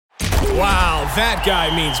Wow, that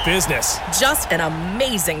guy means business. Just an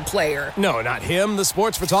amazing player. No, not him, the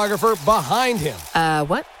sports photographer behind him.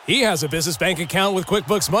 What? He has a business bank account with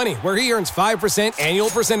QuickBooks Money where he earns 5% annual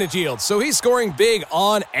percentage yield, so he's scoring big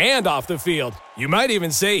on and off the field. You might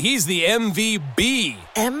even say he's the MVB.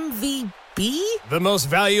 MVP? The most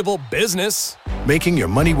valuable business. Making your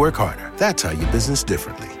money work harder. That's how you business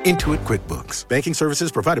differently. Intuit QuickBooks. Banking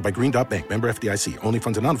services provided by Green Dot Bank. Member FDIC. Only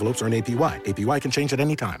funds and envelopes earn APY. APY can change at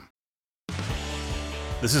any time.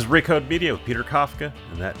 This is Recode Media with Peter Kafka,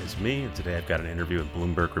 and that is me. And today I've got an interview with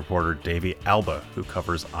Bloomberg reporter Davey Alba, who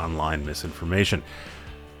covers online misinformation.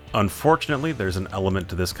 Unfortunately, there's an element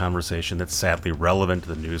to this conversation that's sadly relevant to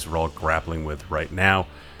the news we're all grappling with right now.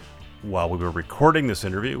 While we were recording this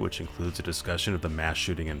interview, which includes a discussion of the mass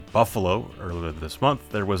shooting in Buffalo earlier this month,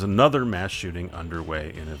 there was another mass shooting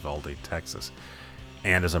underway in Uvalde, Texas.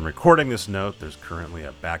 And as I'm recording this note, there's currently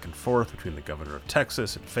a back and forth between the governor of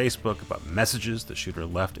Texas and Facebook about messages the shooter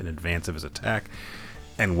left in advance of his attack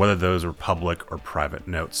and whether those were public or private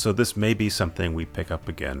notes. So this may be something we pick up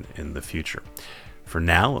again in the future. For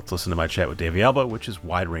now, let's listen to my chat with Davey Alba, which is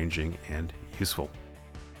wide-ranging and useful.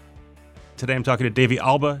 Today I'm talking to Davey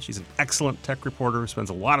Alba. She's an excellent tech reporter who spends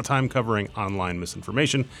a lot of time covering online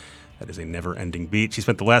misinformation. That is a never-ending beat. She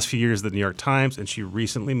spent the last few years at the New York Times, and she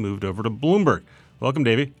recently moved over to Bloomberg. Welcome,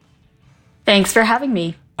 Davey. Thanks for having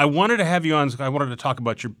me. I wanted to have you on. I wanted to talk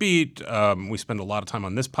about your beat. We spend a lot of time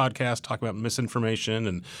on this podcast talking about misinformation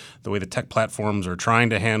and the way the tech platforms are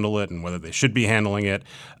trying to handle it and whether they should be handling it.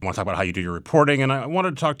 I want to talk about how you do your reporting, and I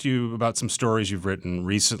wanted to talk to you about some stories you've written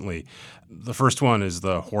recently. The first one is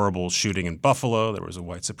the horrible shooting in Buffalo. There was a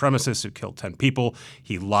white supremacist who killed 10 people.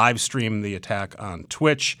 He live streamed the attack on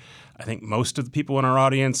Twitch. I think most of the people in our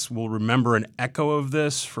audience will remember an echo of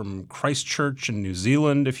this from Christchurch in New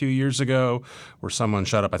Zealand a few years ago, where someone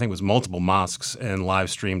shut up, I think it was multiple mosques, and live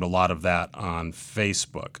streamed a lot of that on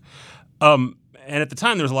Facebook. And at the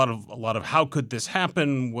time, there was a lot of how could this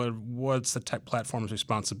happen? What's the tech platform's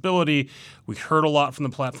responsibility? We heard a lot from the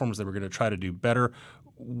platforms that were going to try to do better.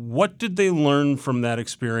 What did they learn from that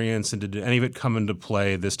experience, and did any of it come into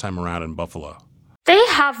play this time around in Buffalo? They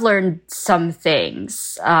have learned some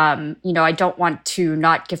things. I don't want to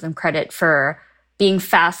not give them credit for being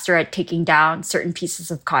faster at taking down certain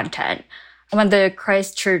pieces of content. When the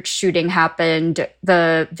Christchurch shooting happened,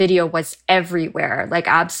 the video was everywhere, like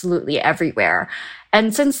absolutely everywhere.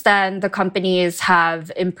 And since then, the companies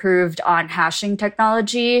have improved on hashing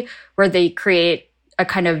technology, where they create a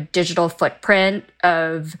kind of digital footprint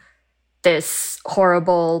of this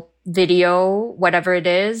horrible video, whatever it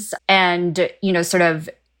is, and, sort of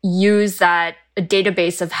use that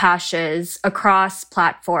database of hashes across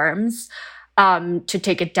platforms to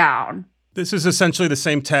take it down. This is essentially the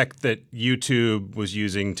same tech that YouTube was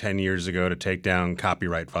using 10 years ago to take down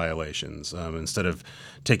copyright violations. Instead of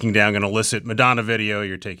taking down an illicit Madonna video,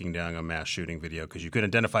 you're taking down a mass shooting video because you can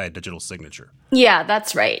identify a digital signature. Yeah,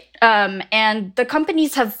 that's right. And the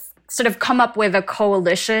companies have sort of come up with a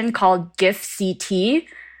coalition called GIFCT.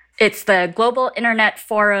 It's the Global Internet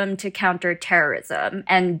Forum to Counter Terrorism,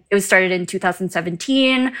 and it was started in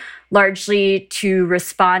 2017, largely to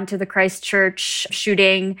respond to the Christchurch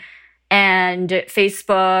shooting. And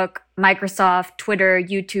Facebook, Microsoft, Twitter,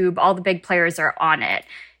 YouTube, all the big players are on it,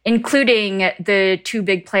 including the two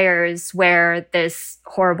big players where this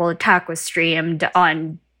horrible attack was streamed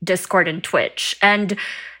on Discord and Twitch. And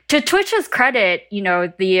to Twitch's credit,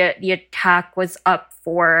 the attack was up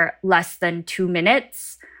for less than 2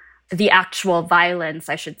 minutes. The actual violence,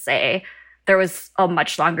 I should say. There was a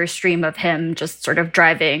much longer stream of him just sort of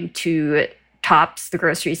driving to Tops, the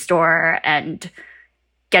grocery store, and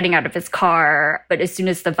getting out of his car. But as soon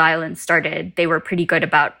as the violence started, they were pretty good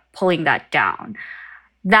about pulling that down.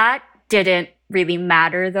 That didn't really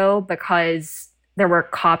matter, though, because there were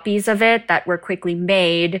copies of it that were quickly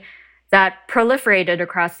made that proliferated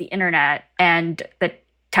across the internet, and the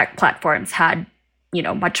tech platforms had,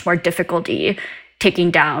 much more difficulty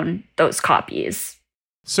taking down those copies.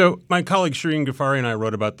 So my colleague Shireen Ghaffari and I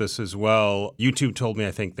wrote about this as well. YouTube told me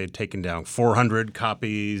I think they'd taken down 400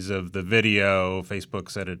 copies of the video.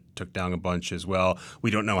 Facebook said it took down a bunch as well.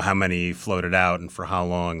 We don't know how many floated out and for how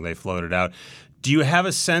long they floated out. Do you have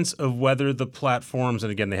a sense of whether the platforms,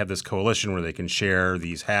 and again, they have this coalition where they can share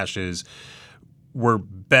these hashes, were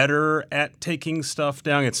better at taking stuff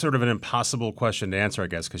down? It's sort of an impossible question to answer, I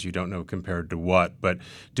guess, because you don't know compared to what. But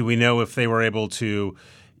do we know if they were able to,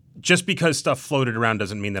 just because stuff floated around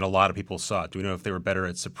doesn't mean that a lot of people saw it. Do we know if they were better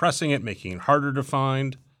at suppressing it, making it harder to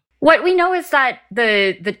find? What we know is that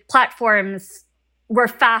the platforms were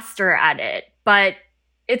faster at it. But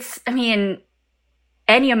any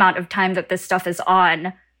amount of time that this stuff is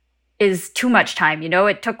on, is too much time.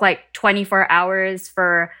 It took like 24 hours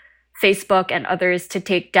for Facebook and others to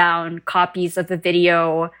take down copies of the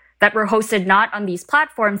video that were hosted not on these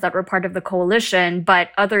platforms that were part of the coalition, but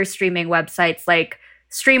other streaming websites like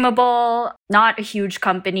Streamable, not a huge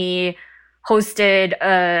company, hosted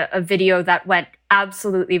a video that went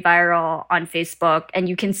absolutely viral on Facebook. And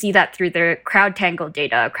you can see that through their CrowdTangle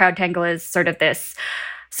data. CrowdTangle is sort of this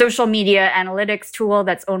social media analytics tool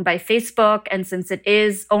that's owned by Facebook. And since it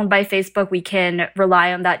is owned by Facebook, we can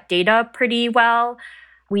rely on that data pretty well.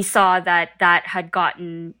 We saw that had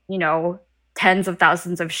gotten, tens of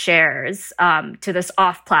thousands of shares to this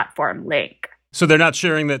off-platform link. So they're not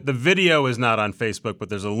sharing that the video is not on Facebook, but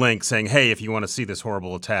there's a link saying, hey, if you want to see this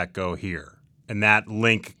horrible attack, go here. And that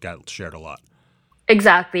link got shared a lot.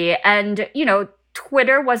 Exactly. And,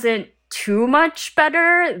 Twitter wasn't too much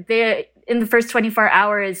better. In the first 24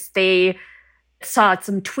 hours, they saw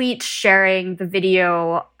some tweets sharing the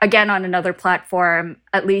video, again on another platform,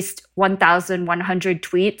 at least 1,100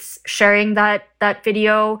 tweets sharing that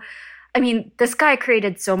video. I mean, this guy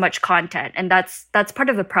created so much content, and that's part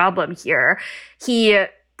of the problem here. He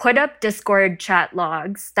put up Discord chat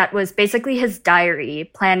logs that was basically his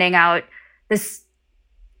diary planning out this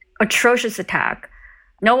atrocious attack.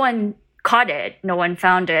 No one caught it. No one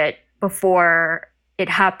found it before it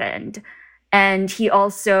happened. And he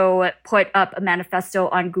also put up a manifesto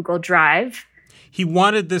on Google Drive. He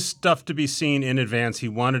wanted this stuff to be seen in advance. He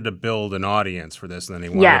wanted to build an audience for this, and then he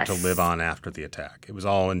wanted it to live on after the attack. It was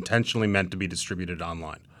all intentionally meant to be distributed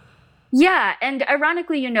online. Yeah, and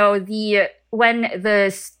ironically, when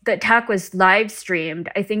the attack was live streamed,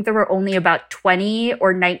 I think there were only about 20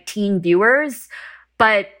 or 19 viewers.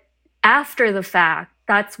 But after the fact,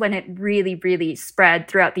 that's when it really, really spread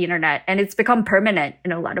throughout the internet. And it's become permanent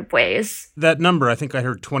in a lot of ways. That number, I think I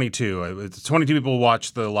heard 22. 22 people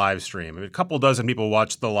watched the live stream. A couple dozen people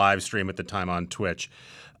watched the live stream at the time on Twitch.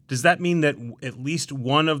 Does that mean that at least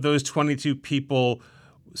one of those 22 people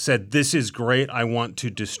said, this is great, I want to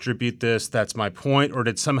distribute this, that's my point? Or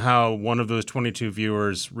did somehow one of those 22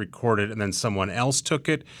 viewers record it and then someone else took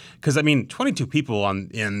it? Because, 22 people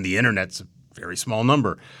in the internet's a very small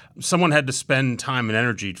number. Someone had to spend time and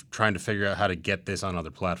energy trying to figure out how to get this on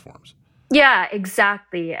other platforms. Yeah,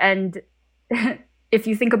 exactly. And if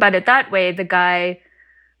you think about it that way, the guy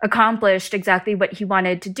accomplished exactly what he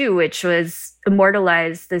wanted to do, which was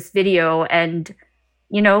immortalize this video and,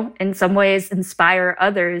 in some ways inspire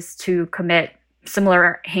others to commit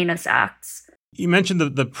similar heinous acts. You mentioned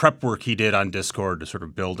the prep work he did on Discord to sort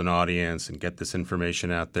of build an audience and get this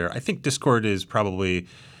information out there. I think Discord is probably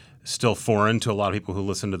still foreign to a lot of people who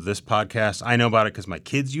listen to this podcast. I know about it because my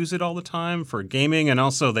kids use it all the time for gaming, and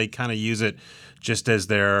also they kind of use it just as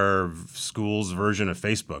their school's version of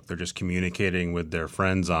Facebook. They're just communicating with their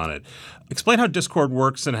friends on it. Explain how Discord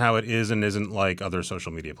works and how it is and isn't like other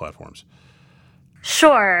social media platforms.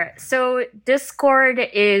 Sure. So Discord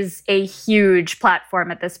is a huge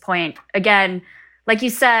platform at this point. Again, like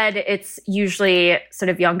you said, it's usually sort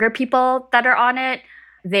of younger people that are on it.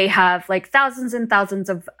 They have like thousands and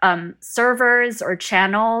thousands of servers or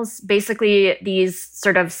channels, basically these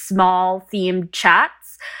sort of small themed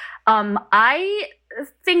chats. I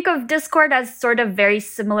think of Discord as sort of very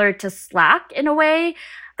similar to Slack in a way.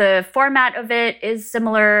 The format of it is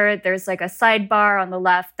similar. There's like a sidebar on the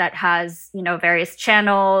left that has, various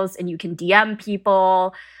channels, and you can DM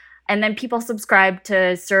people. And then people subscribe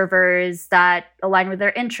to servers that align with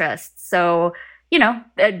their interests. So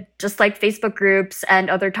just like Facebook groups and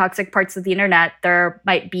other toxic parts of the internet, there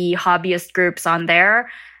might be hobbyist groups on there.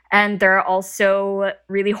 And there are also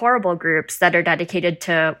really horrible groups that are dedicated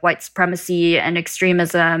to white supremacy and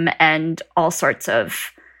extremism and all sorts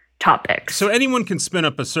of topics. So anyone can spin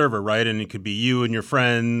up a server, right? And it could be you and your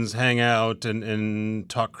friends hang out and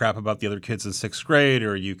talk crap about the other kids in sixth grade,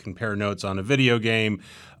 or you compare notes on a video game.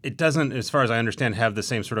 It doesn't, as far as I understand, have the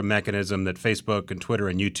same sort of mechanism that Facebook and Twitter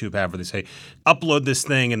and YouTube have, where they say, upload this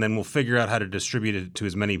thing and then we'll figure out how to distribute it to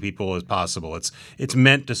as many people as possible. It's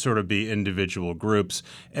meant to sort of be individual groups.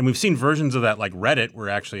 And we've seen versions of that like Reddit, where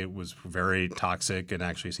actually it was very toxic and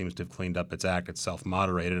actually seems to have cleaned up its act. It's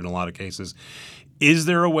self-moderated in a lot of cases. Is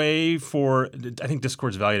there a way for, I think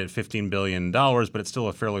Discord's valued at $15 billion, but it's still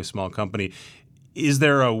a fairly small company. Is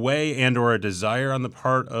there a way and or a desire on the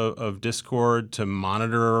part of Discord to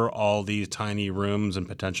monitor all these tiny rooms and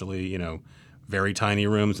potentially, very tiny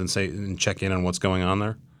rooms and check in on what's going on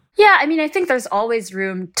there? Yeah, I think there's always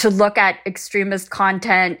room to look at extremist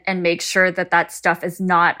content and make sure that stuff is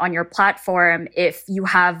not on your platform if you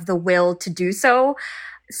have the will to do so.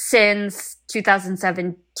 Since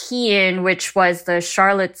 2017, which was the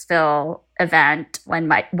Charlottesville event when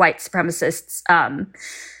white supremacists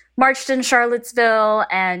marched in Charlottesville,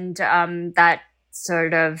 and that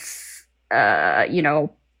sort of,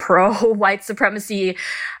 pro-white supremacy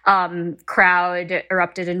crowd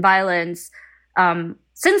erupted in violence.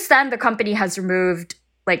 Since then, the company has removed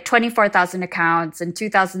like 24,000 accounts and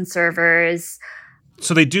 2,000 servers.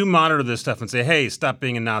 So they do monitor this stuff and say, hey, stop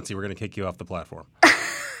being a Nazi. We're going to kick you off the platform.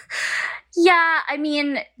 Yeah, I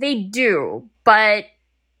mean, they do, but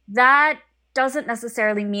that doesn't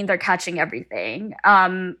necessarily mean they're catching everything.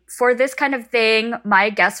 For this kind of thing, my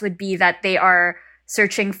guess would be that they are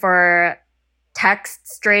searching for text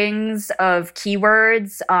strings of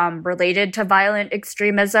keywords related to violent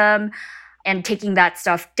extremism and taking that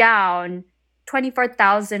stuff down.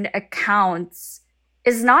 24,000 accounts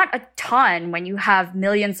is not a ton when you have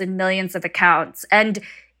millions and millions of accounts. And,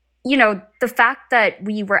 the fact that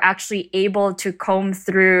we were actually able to comb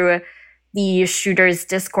through the shooter's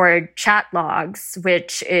Discord chat logs,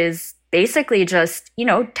 which is basically just,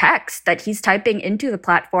 text that he's typing into the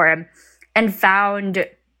platform, and found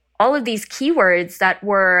all of these keywords that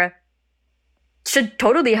should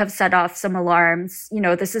totally have set off some alarms.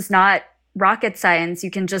 This is not rocket science.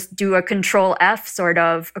 You can just do a control F sort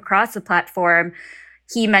of across the platform.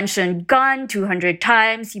 He mentioned gun 200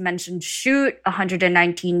 times. He mentioned shoot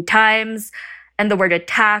 119 times, and the word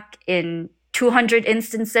attack in 200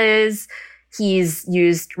 instances. He's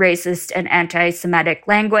used racist and anti-Semitic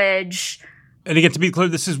language. And again, to be clear,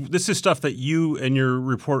 this is stuff that you and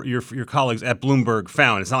your colleagues at Bloomberg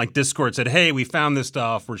found. It's not like Discord said, "Hey, we found this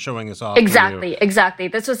stuff. We're showing this off." Exactly.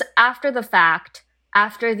 This was after the fact,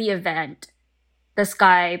 after the event. This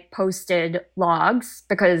guy posted logs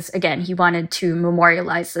because, again, he wanted to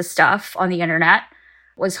memorialize this stuff on the internet,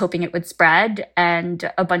 was hoping it would spread,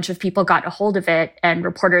 and a bunch of people got a hold of it, and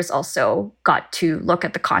reporters also got to look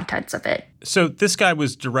at the contents of it. So this guy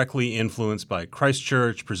was directly influenced by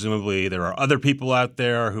Christchurch. Presumably there are other people out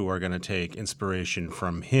there who are going to take inspiration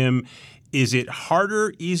from him. Is it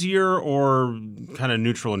harder, easier, or kind of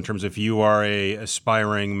neutral in terms of if you are a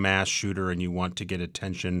aspiring mass shooter and you want to get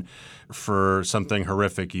attention for something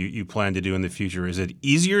horrific you plan to do in the future? Is it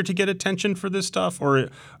easier to get attention for this stuff, or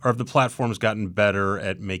have the platforms gotten better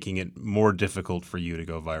at making it more difficult for you to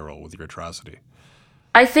go viral with your atrocity?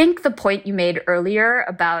 I think the point you made earlier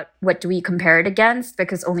about what do we compare it against,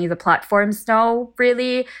 because only the platforms know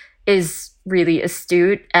really, is really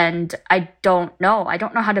astute. And I don't know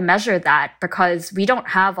how to measure that because we don't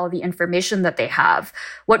have all the information that they have.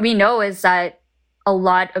 What we know is that a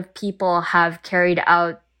lot of people have carried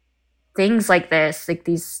out things like this, like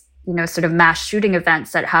these, sort of mass shooting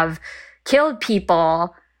events that have killed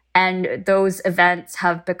people. And those events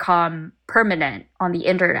have become permanent on the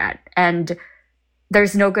internet. And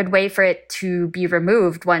there's no good way for it to be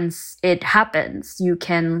removed once it happens. You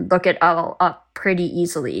can look it all up pretty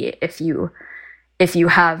easily if you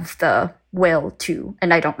have the will to,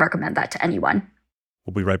 and I don't recommend that to anyone.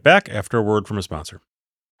 We'll be right back after a word from a sponsor.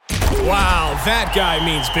 Wow, that guy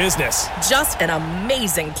means business. Just an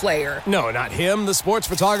amazing player. No, not him, the sports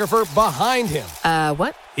photographer behind him.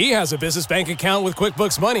 What? He has a business bank account with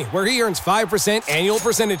QuickBooks Money where he earns 5% annual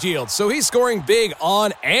percentage yield, so he's scoring big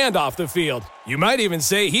on and off the field. You might even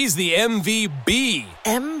say he's the MVB.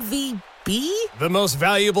 MVP? The most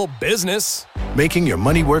valuable business. Making your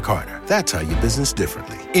money work harder. That's how you business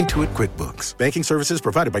differently. Intuit QuickBooks. Banking services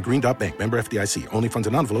provided by Green Dot Bank. Member FDIC. Only funds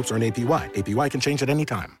and envelopes earn APY. APY can change at any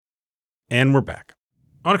time. And we're back.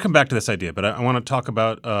 I want to come back to this idea, but I want to talk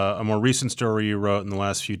about a more recent story you wrote in the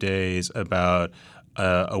last few days about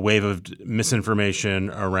a wave of misinformation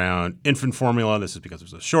around infant formula. This is because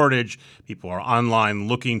there's a shortage. People are online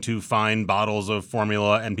looking to find bottles of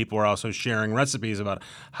formula, and people are also sharing recipes about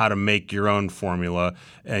how to make your own formula.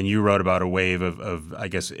 And you wrote about a wave of I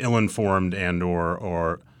guess, ill-informed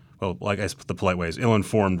or I guess the polite way is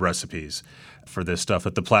ill-informed recipes for this stuff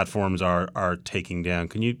that the platforms are taking down.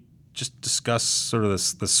 Can you just discuss sort of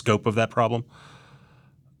the scope of that problem?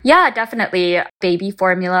 Yeah, definitely. Baby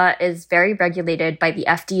formula is very regulated by the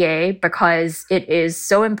FDA because it is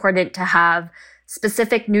so important to have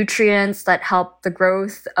specific nutrients that help the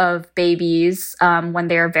growth of babies when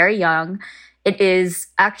they are very young. It is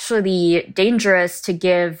actually dangerous to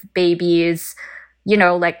give babies,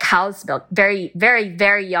 like cow's milk, very, very,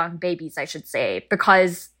 very young babies, I should say,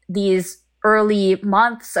 because these early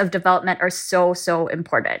months of development are so, so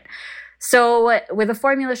important. So with a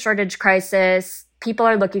formula shortage crisis, people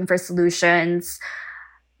are looking for solutions.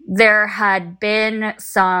 There had been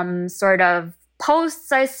some sort of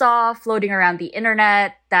posts I saw floating around the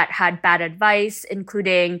internet that had bad advice,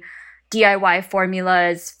 including DIY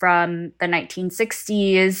formulas from the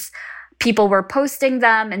 1960s. People were posting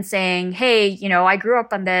them and saying, hey, I grew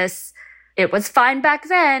up on this. it was fine back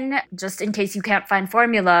then. Just in case you can't find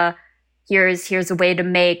formula, here's a way to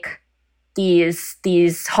make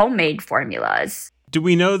these homemade formulas. Do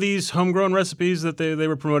we know these homegrown recipes that they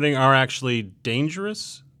were promoting are actually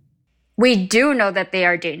dangerous? We do know that they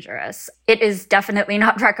are dangerous. It is definitely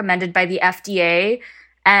not recommended by the FDA.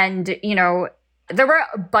 And, there were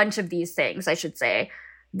a bunch of these things, I should say.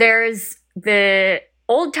 There's the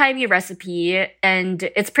old-timey recipe, and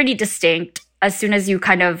it's pretty distinct as soon as you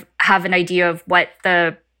kind of have an idea of what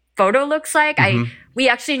the photo looks like. Mm-hmm. We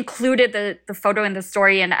actually included the photo in the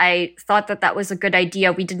story, and I thought that was a good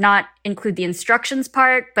idea. We did not include the instructions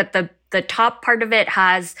part, but the top part of it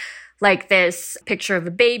has like this picture of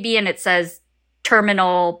a baby, and it says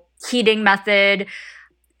terminal heating method.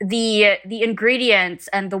 The ingredients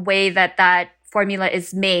and the way that formula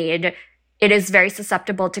is made, it is very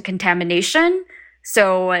susceptible to contamination.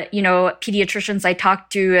 So, pediatricians I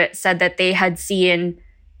talked to said that they had seen,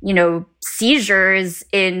 seizures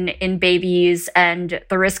in babies and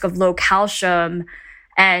the risk of low calcium.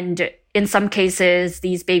 And in some cases,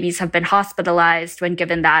 these babies have been hospitalized when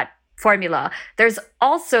given that formula. There's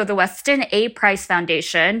also the Weston A. Price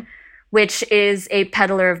Foundation, which is a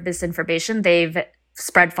peddler of misinformation. They've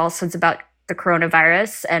spread falsehoods about the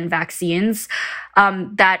coronavirus and vaccines,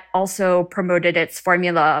 that also promoted its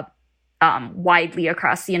formula widely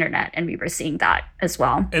across the internet, and we were seeing that as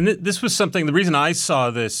well. And this was something, the reason I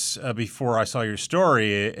saw this before I saw your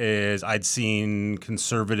story is I'd seen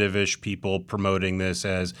conservative-ish people promoting this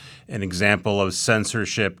as an example of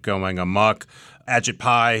censorship going amok. Ajit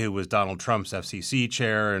Pai, who was Donald Trump's FCC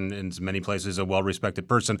chair and in many places a well-respected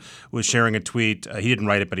person, was sharing a tweet. He didn't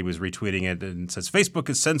write it, but he was retweeting it, and it says, Facebook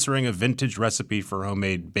is censoring a vintage recipe for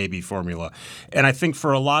homemade baby formula. And I think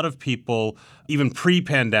for a lot of people, even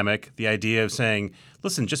pre-pandemic, the idea of saying,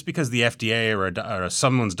 listen, just because the FDA or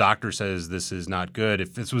someone's doctor says this is not good,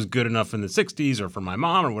 if this was good enough in the 60s or for my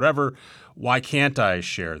mom or whatever, why can't I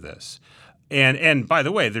share this? And by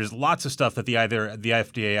the way, there's lots of stuff that the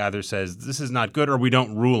FDA either says this is not good or we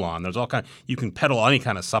don't rule on. There's all kind. You can peddle any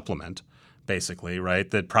kind of supplement, basically,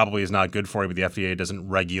 right? That probably is not good for you, but the FDA doesn't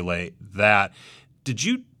regulate that. Did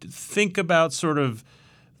you think about sort of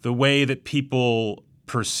the way that people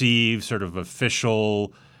perceive sort of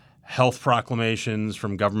official health proclamations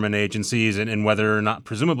from government agencies and whether or not,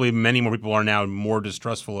 presumably, many more people are now more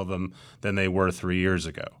distrustful of them than they were 3 years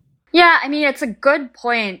ago? Yeah, I mean, it's a good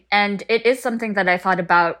point, and it is something that I thought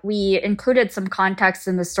about. We included some context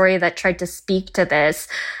in the story that tried to speak to this.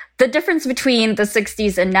 The difference between the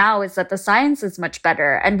 60s and now is that the science is much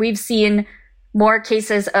better, and we've seen more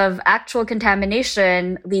cases of actual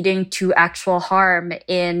contamination leading to actual harm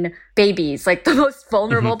in babies, like the most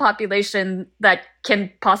vulnerable population that can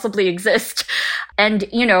possibly exist. And,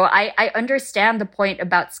 I understand the point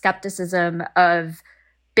about skepticism of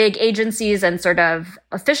big agencies and sort of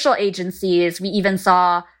official agencies. We even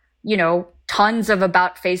saw, tons of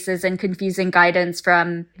about faces and confusing guidance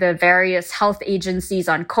from the various health agencies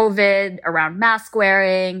on COVID, around mask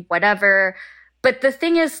wearing, whatever. But the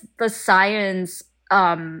thing is, the science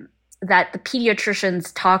that the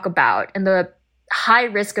pediatricians talk about and the high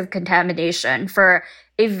risk of contamination for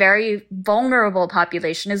a very vulnerable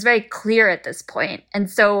population is very clear at this point. And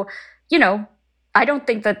so, I don't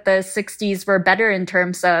think that the 60s were better in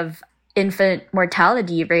terms of infant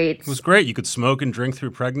mortality rates. It was great. You could smoke and drink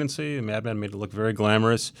through pregnancy. Mad Men made it look very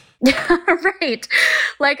glamorous. Right.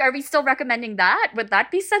 Like, are we still recommending that? Would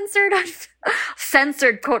that be censored?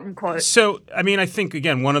 Censored, quote unquote. So, I mean, I think,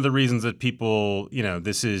 again, one of the reasons that people,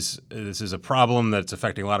 this is a problem that's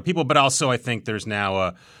affecting a lot of people, but also I think there's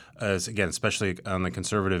now again, especially on the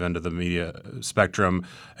conservative end of the media spectrum,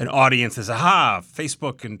 an audience is,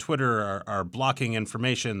 Facebook and Twitter are blocking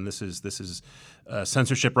information. This is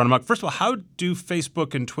censorship run amok. First of all, how do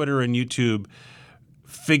Facebook and Twitter and YouTube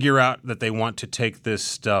figure out that they want to take this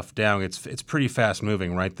stuff down? It's pretty fast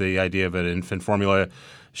moving, right? The idea of an infant formula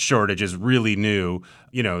shortage is really new.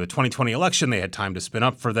 The 2020 election, they had time to spin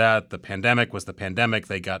up for that. The pandemic was the pandemic.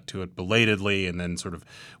 They got to it belatedly and then sort of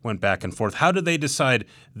went back and forth. How did they decide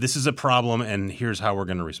this is a problem and here's how we're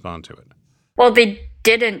going to respond to it? Well, they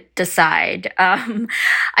didn't decide.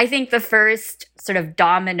 I think the first sort of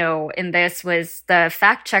domino in this was the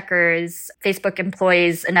fact checkers. Facebook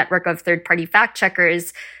employs a network of third-party fact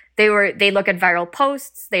checkers. They look at viral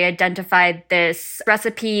posts. They identified this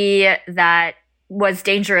recipe that was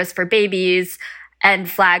dangerous for babies and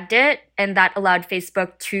flagged it. And that allowed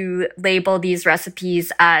Facebook to label these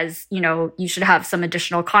recipes as, you should have some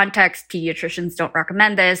additional context. Pediatricians don't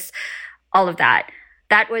recommend this, all of that.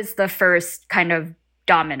 That was the first kind of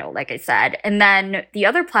domino, like I said. And then the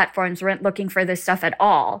other platforms weren't looking for this stuff at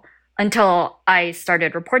all until I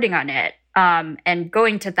started reporting on it. and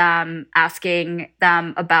going to them, asking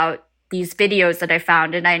them about these videos that I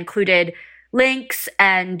found. And I included links,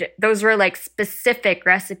 and those were like specific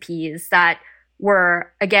recipes that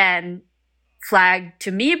were, again, flagged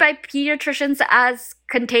to me by pediatricians as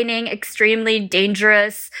containing extremely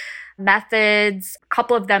dangerous methods. A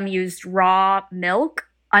couple of them used raw milk,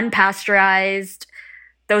 unpasteurized.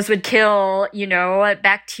 Those would kill,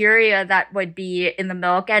 bacteria that would be in the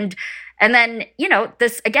milk. And then,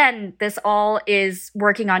 this all is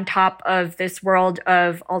working on top of this world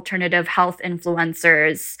of alternative health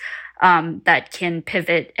influencers that can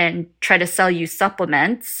pivot and try to sell you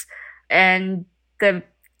supplements. And the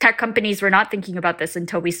tech companies were not thinking about this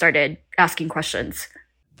until we started asking questions.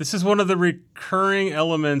 This is one of the recurring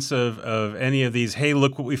elements of any of these, hey,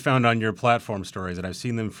 look what we found on your platform stories, and I've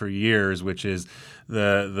seen them for years, which is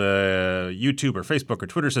the YouTube or Facebook or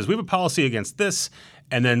Twitter says, we have a policy against this,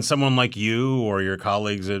 and then someone like you or your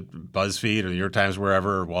colleagues at BuzzFeed or the New York Times,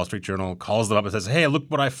 wherever, or Wall Street Journal, calls them up and says, hey, look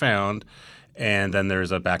what I found. And then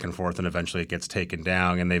there's a back and forth, and eventually it gets taken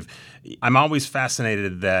down. And I'm always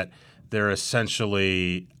fascinated that they're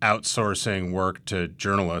essentially outsourcing work to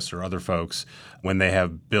journalists or other folks when they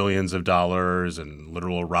have billions of dollars and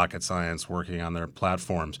literal rocket science working on their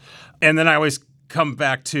platforms. And then I always come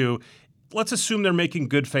back to, let's assume they're making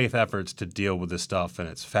good faith efforts to deal with this stuff and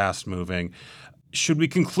it's fast moving. Should we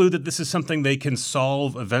conclude that this is something they can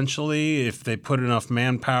solve eventually if they put enough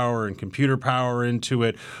manpower and computer power into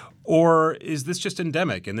it? Or is this just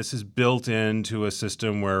endemic and this is built into a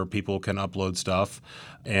system where people can upload stuff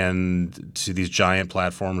and to these giant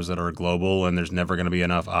platforms that are global and there's never going to be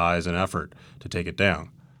enough eyes and effort to take it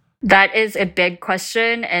down? That is a big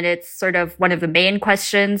question, and it's sort of one of the main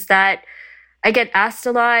questions that I get asked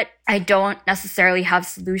a lot. I don't necessarily have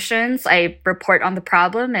solutions. I report on the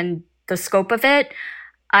problem and the scope of it.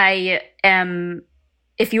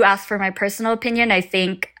 If you ask for my personal opinion, I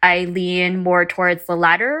think I lean more towards the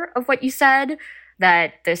latter of what you said,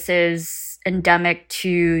 that this is endemic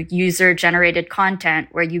to user-generated content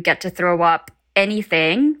where you get to throw up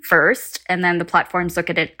anything first, and then the platforms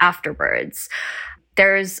look at it afterwards.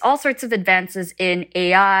 There's all sorts of advances in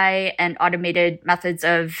AI and automated methods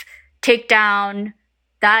of takedown.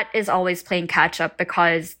 That is always playing catch-up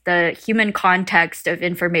because the human context of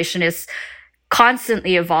information is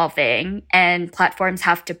constantly evolving, and platforms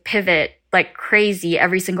have to pivot like crazy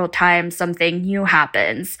every single time something new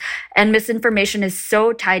happens. And misinformation is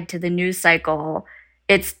so tied to the news cycle.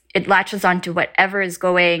 It latches onto whatever is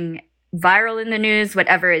going viral in the news,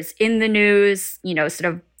 whatever is in the news, sort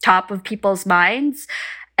of top of people's minds.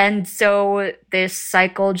 And so this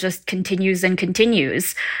cycle just continues and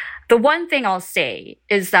continues. The one thing I'll say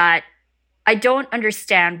is that I don't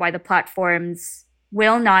understand why the platforms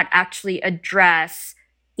will not actually address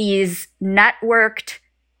these networked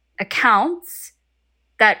accounts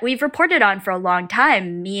that we've reported on for a long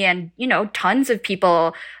time. Me and, tons of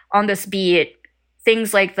people on this beat,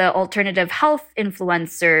 things like the alternative health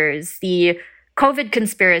influencers, the COVID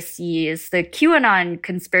conspiracies, the QAnon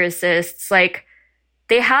conspiracists, like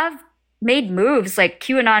they have made moves. Like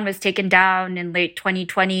QAnon was taken down in late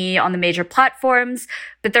 2020 on the major platforms,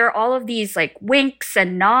 but there are all of these like winks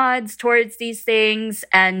and nods towards these things,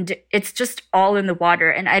 and it's just all in the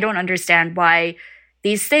water. And I don't understand why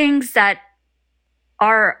these things that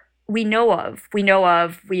we know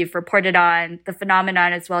of, we've reported on, the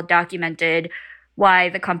phenomenon is well documented, why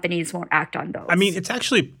the companies won't act on those. I mean, it's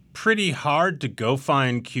actually pretty hard to go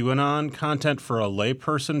find QAnon content for a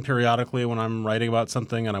layperson periodically when I'm writing about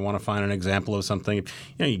something and I want to find an example of something.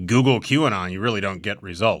 You Google QAnon, you really don't get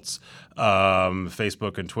results.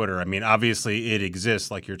 Facebook and Twitter, I mean, obviously it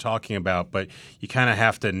exists like you're talking about, but you kind of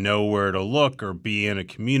have to know where to look or be in a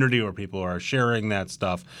community where people are sharing that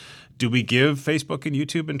stuff. Do we give Facebook and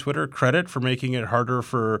YouTube and Twitter credit for making it harder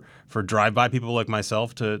for drive-by people like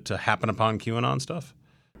myself to happen upon QAnon stuff?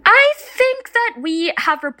 I think that we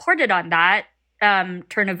have reported on that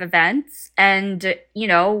turn of events, and,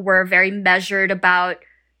 we're very measured about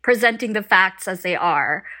presenting the facts as they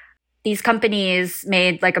are. These companies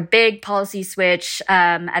made like a big policy switch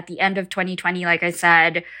at the end of 2020, like I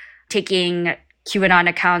said, taking QAnon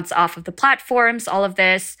accounts off of the platforms, all of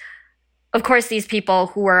this. Of course, these people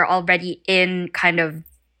who were already in kind of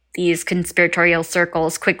these conspiratorial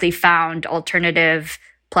circles quickly found alternative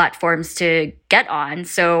platforms to get on.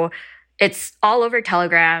 So it's all over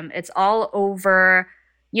Telegram. It's all over,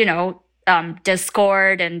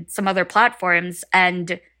 Discord and some other platforms.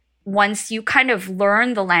 And once you kind of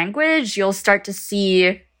learn the language, you'll start to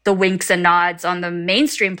see the winks and nods on the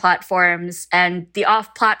mainstream platforms and the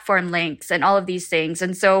off-platform links and all of these things.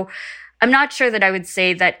 And so I'm not sure that I would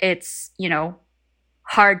say that it's,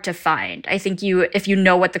 hard to find. I think if you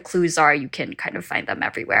know what the clues are, you can kind of find them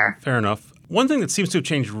everywhere. Fair enough. One thing that seems to have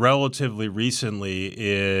changed relatively recently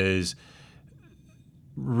is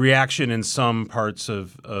reaction in some parts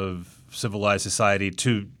of civilized society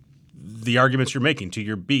to the arguments you're making, to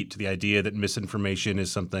your beat, to the idea that misinformation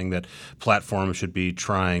is something that platforms should be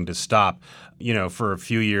trying to stop. For a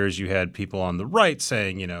few years, you had people on the right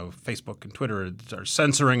saying, Facebook and Twitter are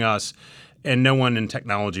censoring us. And no one in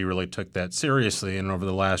technology really took that seriously. And over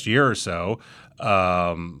the last year or so,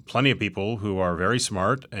 plenty of people who are very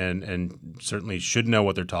smart and certainly should know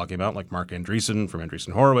what they're talking about, like Mark Andreessen from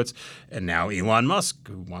Andreessen Horowitz, and now Elon Musk,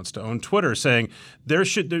 who wants to own Twitter, saying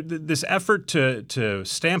this effort to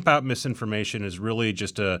stamp out misinformation is really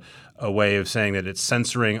just a way of saying that it's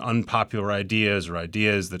censoring unpopular ideas or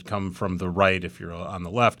ideas that come from the right if you're on the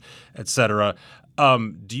left, et cetera.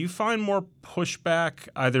 Do you find more pushback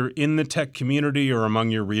either in the tech community or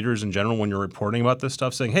among your readers in general when you're reporting about this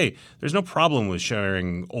stuff, saying, hey, there's no problem with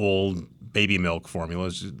sharing old baby milk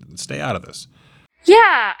formulas, just stay out of this?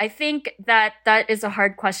 Yeah, I think that is a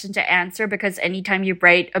hard question to answer because anytime you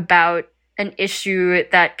write about an issue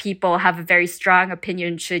that people have a very strong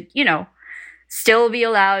opinion should, still be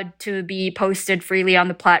allowed to be posted freely on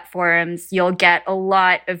the platforms, you'll get a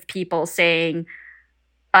lot of people saying,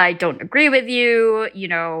 I don't agree with you.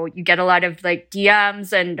 You get a lot of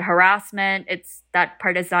DMs and harassment. That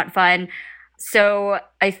part is not fun. So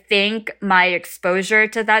I think my exposure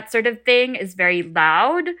to that sort of thing is very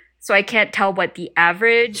loud. So I can't tell what the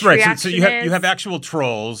average reaction so you have actual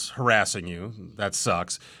trolls harassing you. That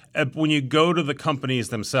sucks. When you go to the companies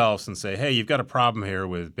themselves and say, hey, you've got a problem here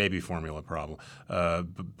with baby formula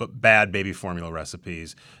bad baby formula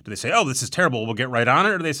recipes, do they say, oh, this is terrible, we'll get right on it?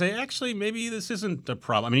 Or do they say, actually, maybe this isn't a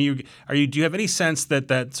problem? I mean, do you have any sense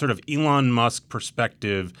that sort of Elon Musk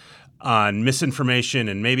perspective on misinformation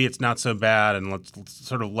and maybe it's not so bad and let's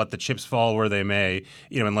sort of let the chips fall where they may,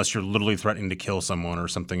 unless you're literally threatening to kill someone or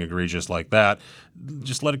something egregious like that,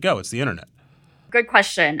 just let it go. It's the internet. Good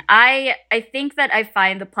question. I think that I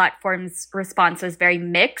find the platform's responses very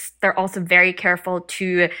mixed. They're also very careful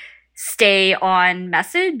to stay on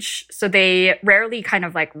message. So they rarely kind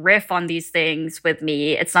of riff on these things with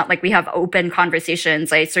me. It's not like we have open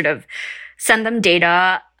conversations. I sort of send them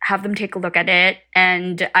data, have them take a look at it.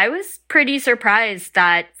 And I was pretty surprised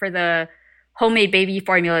that for the homemade baby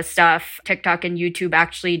formula stuff, TikTok and YouTube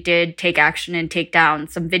actually did take action and take down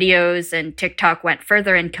some videos, and TikTok went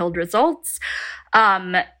further and killed results.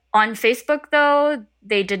 On Facebook, though,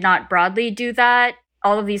 they did not broadly do that.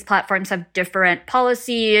 All of these platforms have different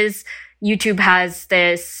policies. YouTube has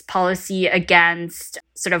this policy against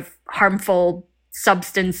sort of harmful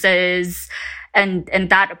substances, and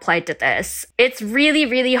that applied to this. It's really,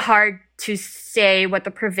 really hard to say what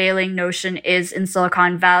the prevailing notion is in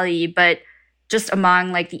Silicon Valley, but just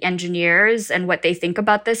among the engineers and what they think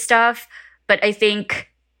about this stuff. But I think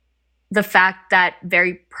the fact that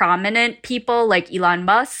very prominent people like Elon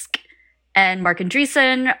Musk and Mark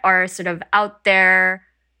Andreessen are sort of out there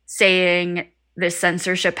saying this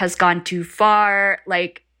censorship has gone too far,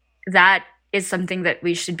 that is something that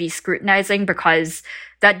we should be scrutinizing, because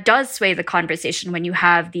that does sway the conversation when you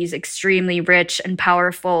have these extremely rich and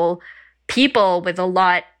powerful people with a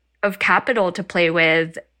lot of capital to play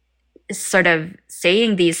with sort of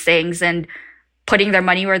saying these things and putting their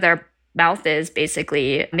money where their mouth is,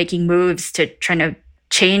 basically making moves to trying to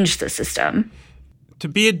change the system. To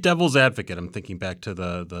be a devil's advocate, I'm thinking back to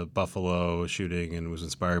the Buffalo shooting and was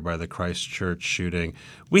inspired by the Christchurch shooting.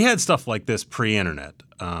 We had stuff like this pre-internet,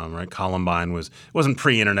 right? Columbine wasn't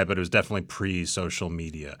pre-internet, but it was definitely pre-social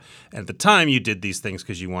media. And at the time, you did these things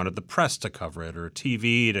because you wanted the press to cover it or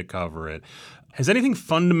TV to cover it. Has anything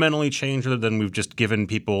fundamentally changed other than we've just given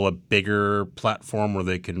people a bigger platform where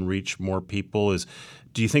they can reach more people?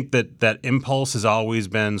 Do you think that impulse has always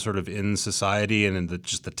been sort of in society and that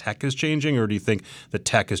just the tech is changing, or do you think the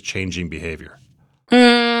tech is changing behavior?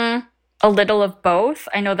 A little of both.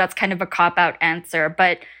 I know that's kind of a cop-out answer,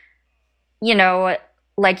 but,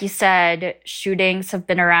 like you said, shootings have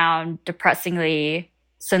been around depressingly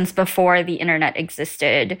since before the internet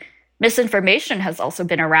existed. Misinformation has also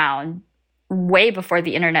been around way before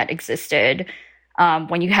the internet existed.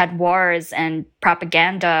 When you had wars and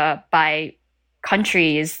propaganda by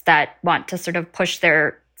countries that want to sort of push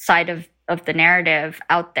their side of the narrative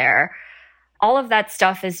out there. All of that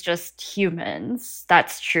stuff is just humans.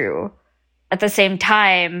 That's true. At the same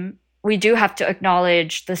time, we do have to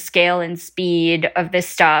acknowledge the scale and speed of this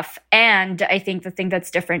stuff. And I think the thing that's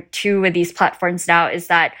different too with these platforms now is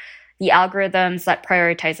that the algorithms that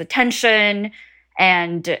prioritize attention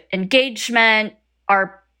and engagement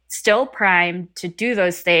are still primed to do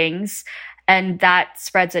those things. And that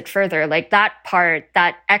spreads it further. Like that part,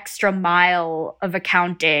 that extra mile of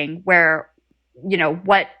accounting where,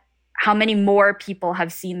 how many more people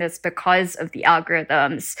have seen this because of the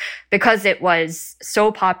algorithms, because it was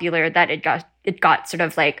so popular that it got sort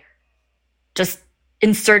of like just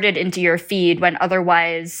inserted into your feed, when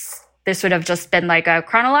otherwise this would have just been like a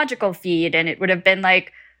chronological feed and it would have been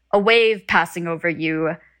like a wave passing over you.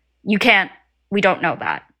 We don't know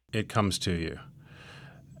that. It comes to you.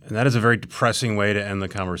 And that is a very depressing way to end the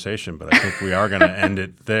conversation, but I think we are going to end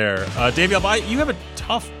it there. Davey Alba, you have a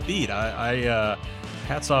tough beat. I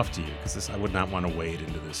hats off to you, because I would not want to wade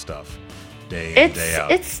into this stuff day in, day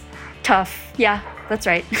out. It's tough. Yeah, that's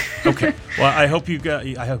right. Okay. Well, I hope you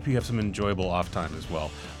have some enjoyable off time as well.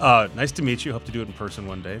 Nice to meet you. Hope to do it in person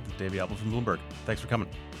one day. Davey Alba from Bloomberg. Thanks for coming.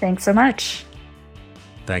 Thanks so much.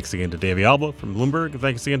 Thanks again to Davey Alba from Bloomberg.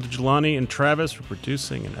 Thanks again to Jelani and Travis for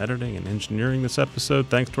producing and editing and engineering this episode.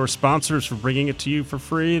 Thanks to our sponsors for bringing it to you for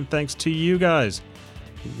free. And thanks to you guys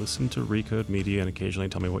who listen to Recode Media and occasionally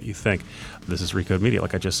tell me what you think. This is Recode Media,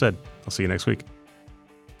 like I just said. I'll see you next week.